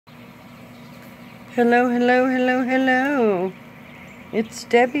Hello, hello, hello, hello. It's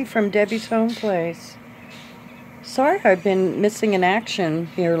Debbie from Debbie's Homeplace. Sorry I've been missing in action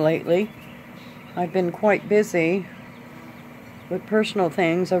here lately. I've been quite busy with personal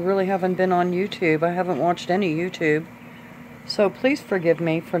things. I really haven't been on YouTube. I haven't watched any YouTube. So please forgive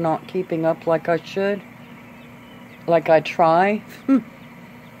me for not keeping up like I should. Like I try.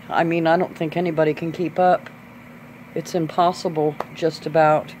 I mean, I don't think anybody can keep up. It's impossible, just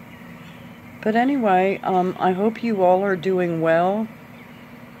about. But anyway, I hope you all are doing well,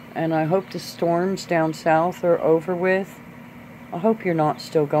 and I hope the storms down south are over with. I hope you're not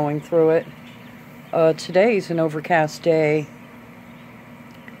still going through it. Today's an overcast day.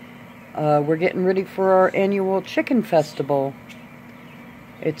 We're getting ready for our annual chicken festival.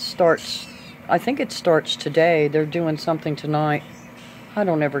 It starts, I think it starts today. They're doing something tonight. I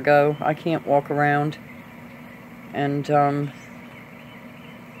don't ever go. I can't walk around. And,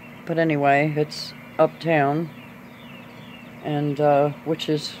 but anyway, it's uptown, and which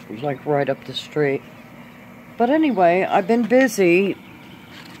is like right up the street. But anyway, I've been busy.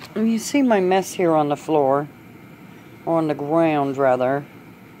 You see my mess here on the floor, or on the ground rather.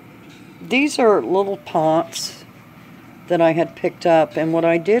 These are little pots that I had picked up, and what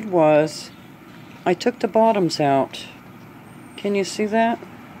I did was I took the bottoms out. Can you see that?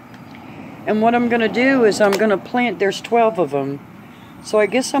 And what I'm going to do is I'm going to plant, there's 12 of them. So I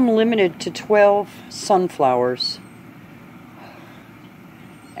guess I'm limited to 12 sunflowers.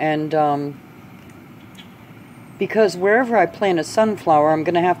 And because wherever I plant a sunflower, I'm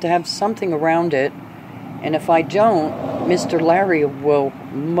going to have something around it. And if I don't, Mr. Larry will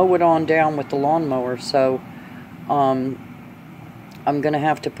mow it on down with the lawnmower. So I'm going to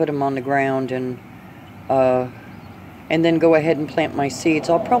have to put them on the ground and then go ahead and plant my seeds.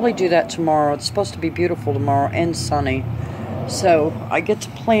 I'll probably do that tomorrow. It's supposed to be beautiful tomorrow and sunny. So I get to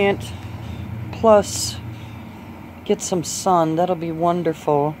plant, plus get some sun. That'll be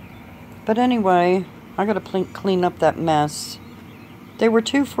wonderful. But anyway, I gotta clean up that mess. They were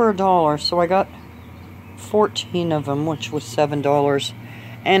 2 for $1, so I got 14 of them, which was $7.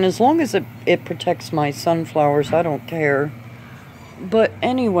 And as long as it protects my sunflowers, I don't care. But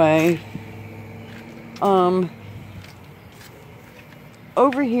anyway, over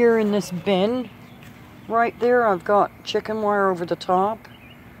here in this bin, right there, I've got chicken wire over the top.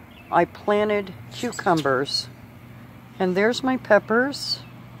 I planted cucumbers. And there's my peppers.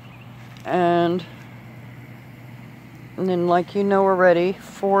 And then, like you know already,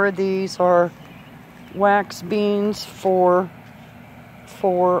 4 of these are wax beans, 4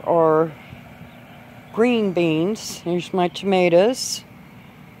 are green beans. Here's my tomatoes.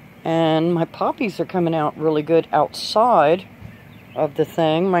 And my poppies are coming out really good outside of the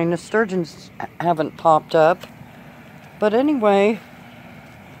thing. My nasturtiums haven't popped up. But anyway,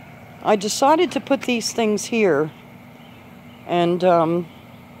 I decided to put these things here. And,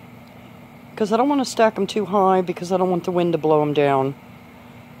 because I don't want to stack them too high, because I don't want the wind to blow them down.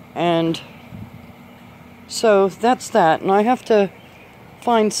 And so that's that. And I have to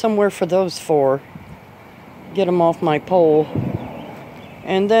find somewhere for those 4. Get them off my pole.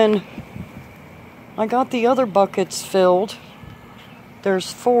 And then I got the other buckets filled.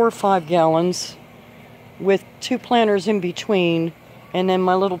 There's 4 or 5 gallons with 2 planters in between, and then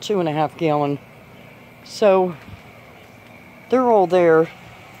my little 2.5 gallon. So they're all there.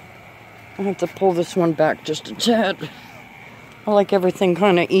 I have to pull this one back just a tad. I like everything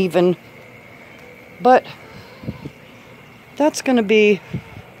kind of even. But that's going to be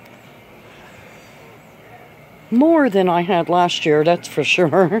more than I had last year, that's for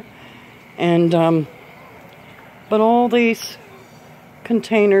sure. And but all these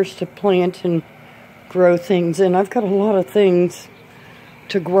containers to plant and grow things in. I've got a lot of things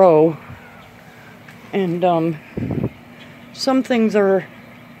to grow, and some things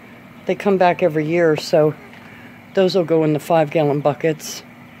they come back every year, so those will go in the 5-gallon buckets.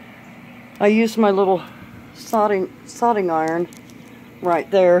 I used my little sodding iron right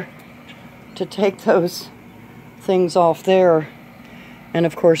there to take those things off there, and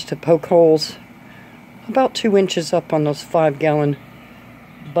of course to poke holes about 2 inches up on those 5-gallon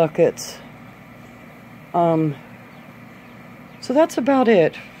buckets. So that's about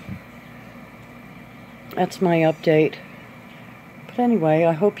it. That's my update. But anyway,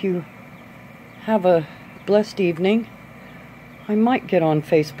 I hope you have a blessed evening. I might get on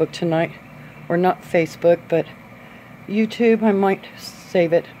Facebook tonight, or not Facebook, but YouTube. I might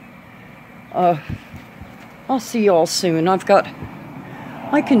save it. I'll see y'all soon. I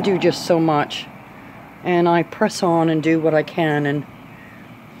can do just so much, and I press on and do what I can, and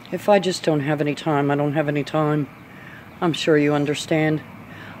if I just don't have any time, I don't have any time. I'm sure you understand.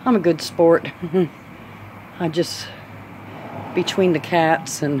 I'm a good sport. I just, between the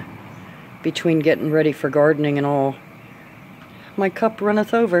cats and between getting ready for gardening and all, my cup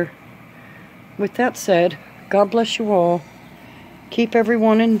runneth over. With that said, God bless you all. Keep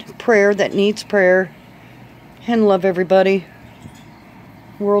everyone in prayer that needs prayer. And love everybody.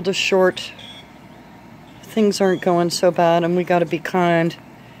 World is short. Things aren't going so bad, and we got to be kind.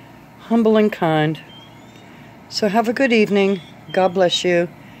 Humble and kind. So have a good evening. God bless you.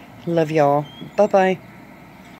 Love y'all. Bye-bye.